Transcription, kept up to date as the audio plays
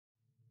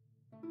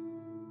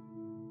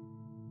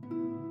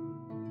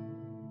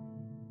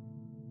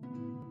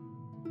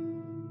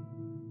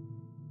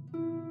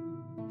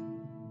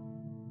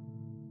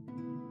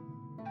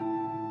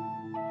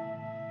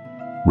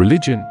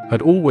Religion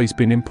had always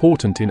been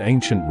important in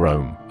ancient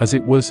Rome, as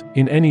it was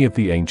in any of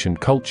the ancient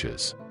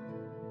cultures.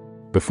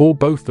 Before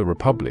both the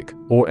Republic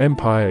or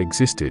Empire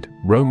existed,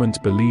 Romans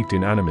believed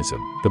in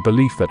animism, the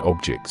belief that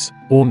objects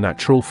or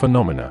natural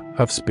phenomena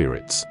have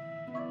spirits.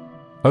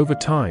 Over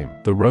time,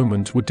 the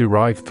Romans would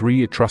derive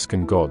 3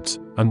 Etruscan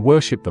gods and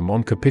worship them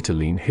on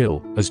Capitoline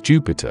Hill as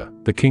Jupiter,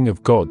 the king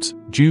of gods,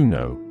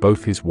 Juno,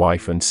 both his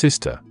wife and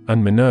sister,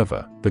 and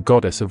Minerva, the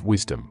goddess of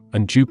wisdom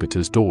and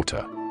Jupiter's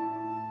daughter.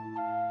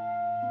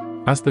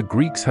 As the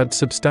Greeks had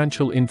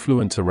substantial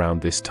influence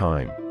around this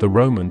time, the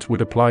Romans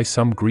would apply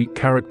some Greek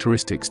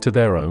characteristics to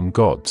their own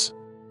gods.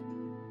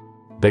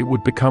 They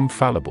would become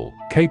fallible,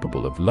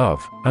 capable of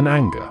love and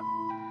anger.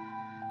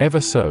 Ever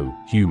so,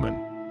 human.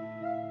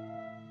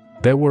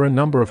 There were a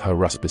number of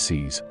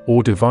haruspices,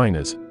 or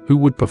diviners, who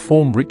would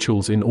perform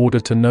rituals in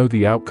order to know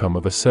the outcome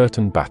of a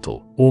certain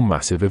battle or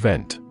massive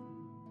event.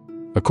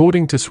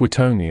 According to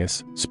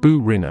Suetonius,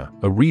 Spu Rina,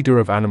 a reader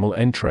of animal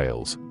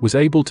entrails, was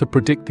able to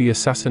predict the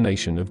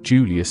assassination of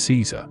Julius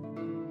Caesar.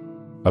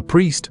 A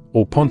priest,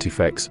 or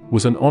pontifex,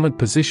 was an honored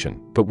position,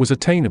 but was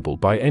attainable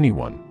by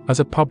anyone, as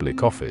a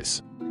public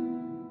office.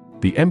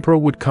 The emperor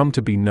would come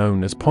to be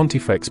known as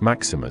Pontifex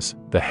Maximus,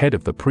 the head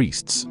of the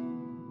priests.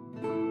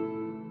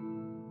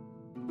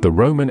 The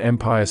Roman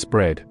Empire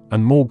spread,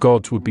 and more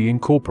gods would be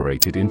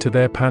incorporated into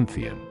their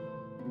pantheon.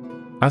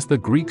 As the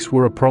Greeks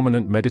were a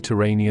prominent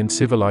Mediterranean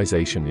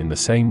civilization in the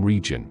same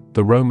region,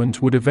 the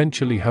Romans would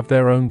eventually have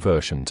their own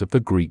versions of the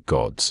Greek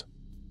gods.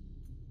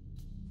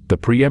 The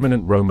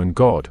preeminent Roman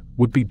god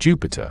would be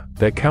Jupiter,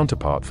 their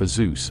counterpart for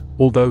Zeus,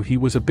 although he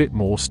was a bit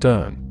more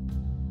stern.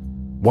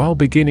 While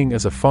beginning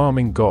as a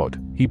farming god,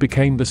 he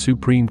became the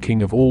supreme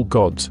king of all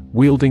gods,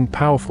 wielding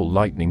powerful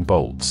lightning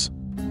bolts.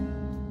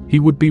 He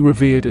would be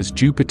revered as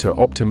Jupiter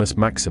Optimus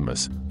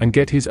Maximus and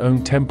get his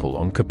own temple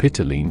on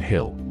Capitoline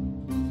Hill.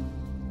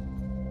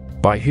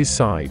 By his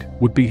side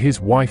would be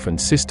his wife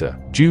and sister,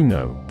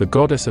 Juno, the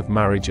goddess of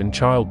marriage and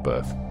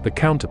childbirth, the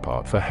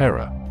counterpart for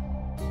Hera.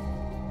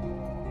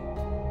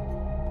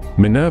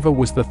 Minerva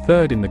was the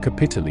third in the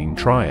Capitoline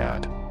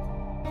triad.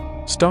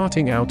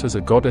 Starting out as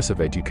a goddess of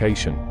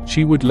education,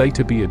 she would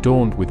later be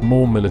adorned with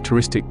more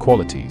militaristic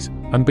qualities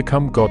and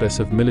become goddess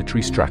of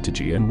military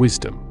strategy and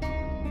wisdom.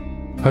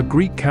 Her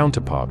Greek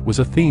counterpart was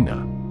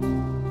Athena.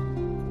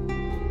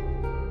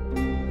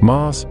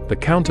 Mars, the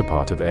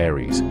counterpart of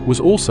Ares, was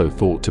also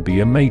thought to be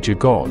a major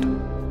god.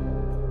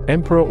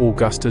 Emperor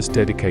Augustus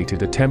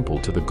dedicated a temple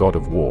to the god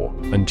of war,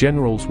 and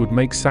generals would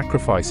make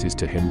sacrifices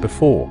to him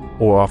before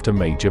or after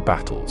major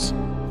battles.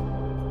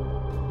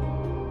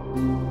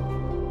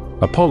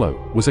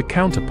 Apollo was a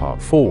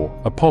counterpart for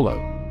Apollo.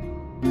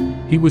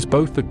 He was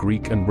both the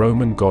Greek and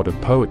Roman god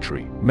of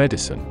poetry,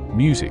 medicine,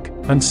 music,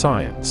 and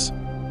science.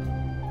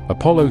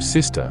 Apollo's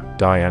sister,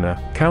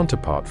 Diana,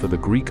 counterpart for the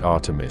Greek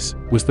Artemis,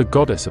 was the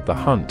goddess of the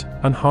hunt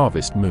and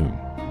harvest moon.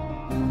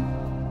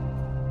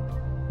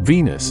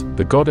 Venus,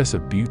 the goddess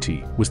of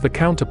beauty, was the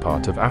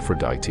counterpart of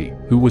Aphrodite,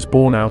 who was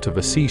born out of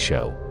a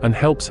seashell and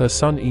helps her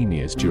son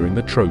Aeneas during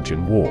the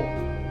Trojan War.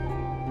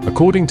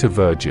 According to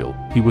Virgil,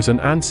 he was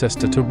an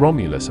ancestor to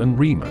Romulus and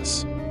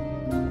Remus.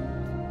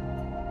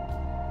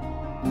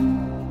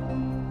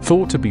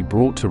 Thought to be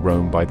brought to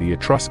Rome by the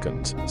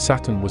Etruscans,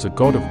 Saturn was a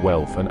god of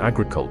wealth and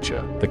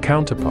agriculture, the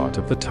counterpart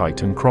of the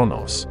Titan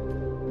Kronos.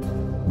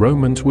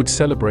 Romans would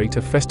celebrate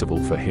a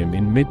festival for him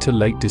in mid to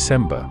late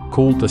December,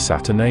 called the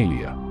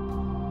Saturnalia.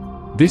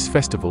 This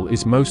festival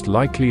is most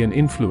likely an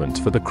influence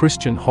for the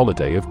Christian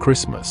holiday of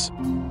Christmas.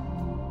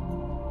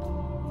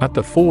 At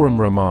the Forum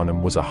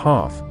Romanum was a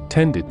hearth,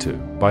 tended to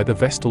by the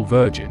Vestal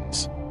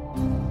virgins.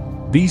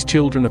 These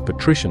children of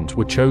patricians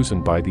were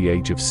chosen by the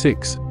age of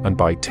 6, and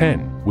by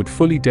 10, would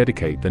fully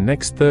dedicate the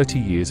next 30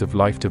 years of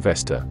life to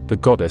Vesta, the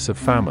goddess of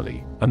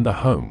family and the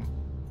home.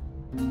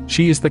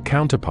 She is the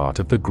counterpart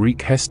of the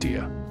Greek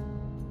Hestia.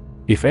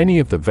 If any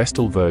of the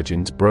Vestal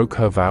virgins broke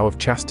her vow of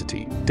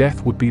chastity,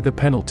 death would be the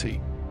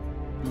penalty.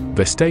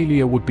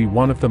 Vestalia would be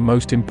one of the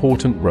most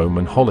important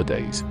Roman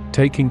holidays,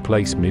 taking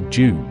place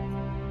mid-June.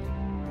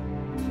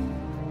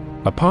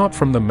 Apart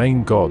from the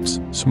main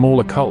gods,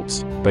 smaller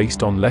cults,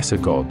 based on lesser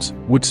gods,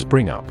 would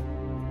spring up.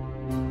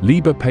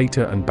 Liber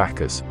Pater and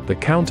Bacchus, the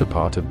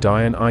counterpart of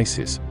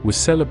Dionysus, was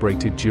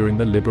celebrated during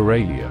the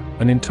Liberalia,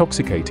 an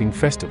intoxicating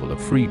festival of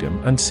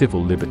freedom and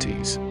civil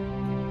liberties.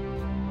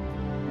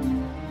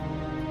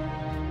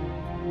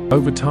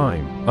 Over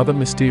time, other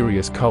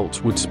mysterious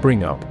cults would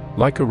spring up,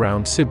 like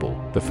around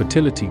Cybele, the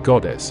fertility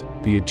goddess,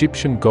 the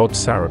Egyptian god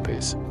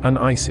Serapis, and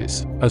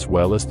Isis, as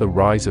well as the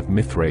rise of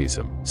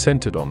Mithraism,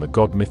 centered on the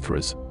god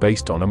Mithras,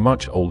 based on a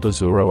much older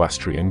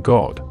Zoroastrian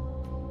god.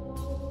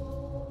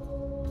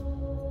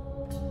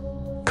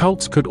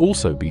 Cults could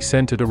also be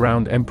centered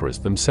around emperors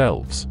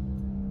themselves.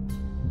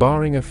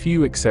 Barring a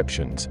few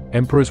exceptions,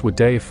 emperors were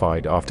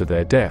deified after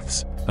their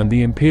deaths, and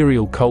the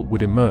imperial cult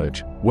would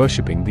emerge,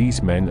 worshipping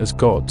these men as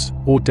gods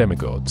or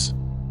demigods.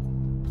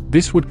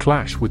 This would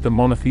clash with the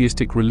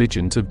monotheistic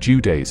religions of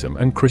Judaism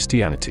and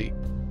Christianity.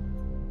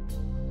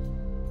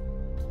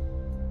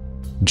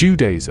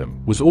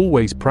 Judaism was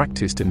always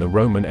practiced in the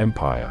Roman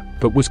Empire,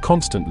 but was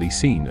constantly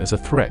seen as a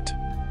threat.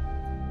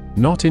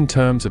 Not in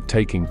terms of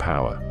taking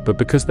power, but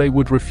because they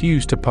would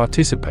refuse to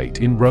participate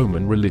in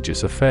Roman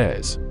religious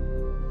affairs.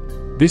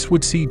 This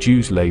would see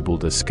Jews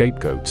labeled as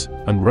scapegoats,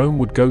 and Rome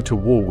would go to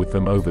war with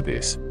them over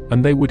this,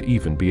 and they would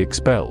even be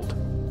expelled.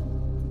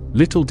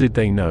 Little did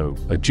they know,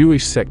 a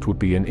Jewish sect would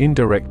be an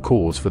indirect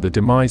cause for the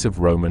demise of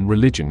Roman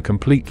religion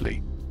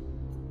completely.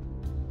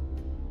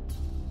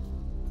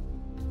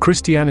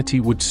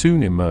 Christianity would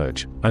soon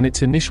emerge, and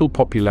its initial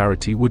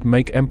popularity would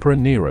make Emperor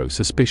Nero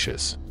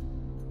suspicious.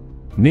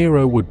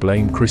 Nero would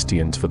blame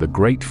Christians for the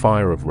Great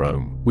Fire of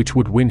Rome, which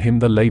would win him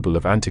the label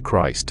of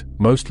Antichrist,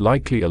 most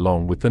likely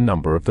along with the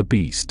number of the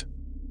beast.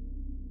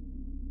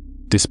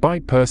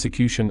 Despite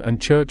persecution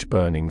and church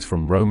burnings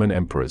from Roman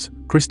emperors,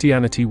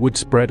 Christianity would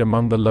spread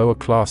among the lower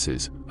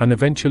classes, and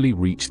eventually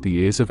reach the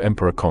ears of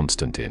Emperor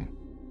Constantine.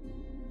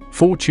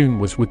 Fortune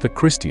was with the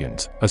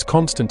Christians, as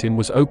Constantine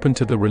was open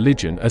to the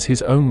religion as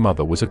his own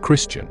mother was a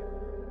Christian.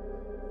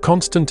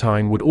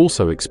 Constantine would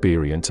also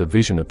experience a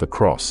vision of the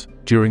cross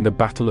during the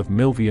Battle of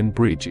Milvian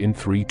Bridge in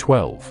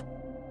 312.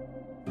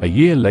 A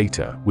year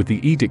later, with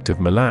the Edict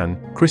of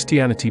Milan,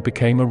 Christianity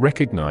became a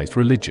recognized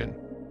religion.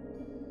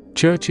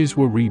 Churches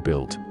were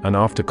rebuilt, and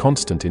after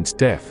Constantine's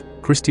death,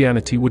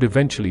 Christianity would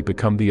eventually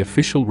become the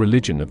official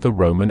religion of the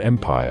Roman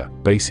Empire,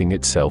 basing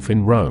itself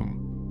in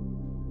Rome.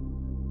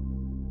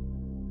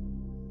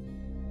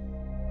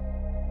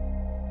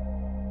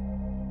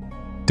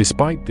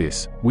 Despite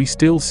this, we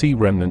still see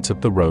remnants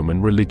of the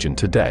Roman religion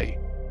today.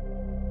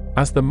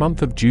 As the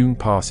month of June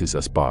passes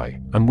us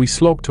by, and we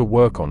slog to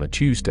work on a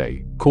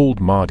Tuesday, called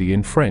Mardi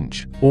in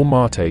French, or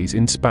Martes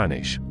in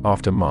Spanish,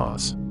 after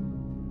Mars.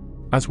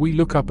 As we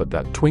look up at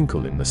that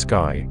twinkle in the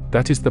sky,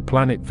 that is the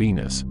planet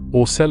Venus,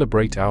 or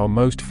celebrate our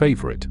most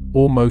favorite,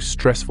 or most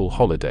stressful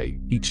holiday,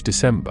 each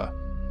December.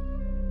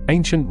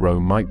 Ancient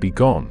Rome might be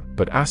gone,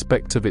 but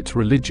aspects of its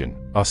religion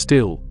are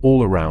still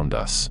all around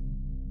us.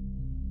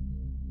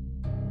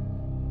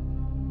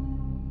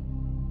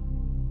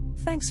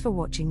 Thanks for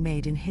watching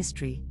Made in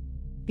History.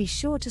 Be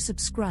sure to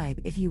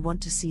subscribe if you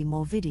want to see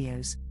more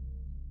videos.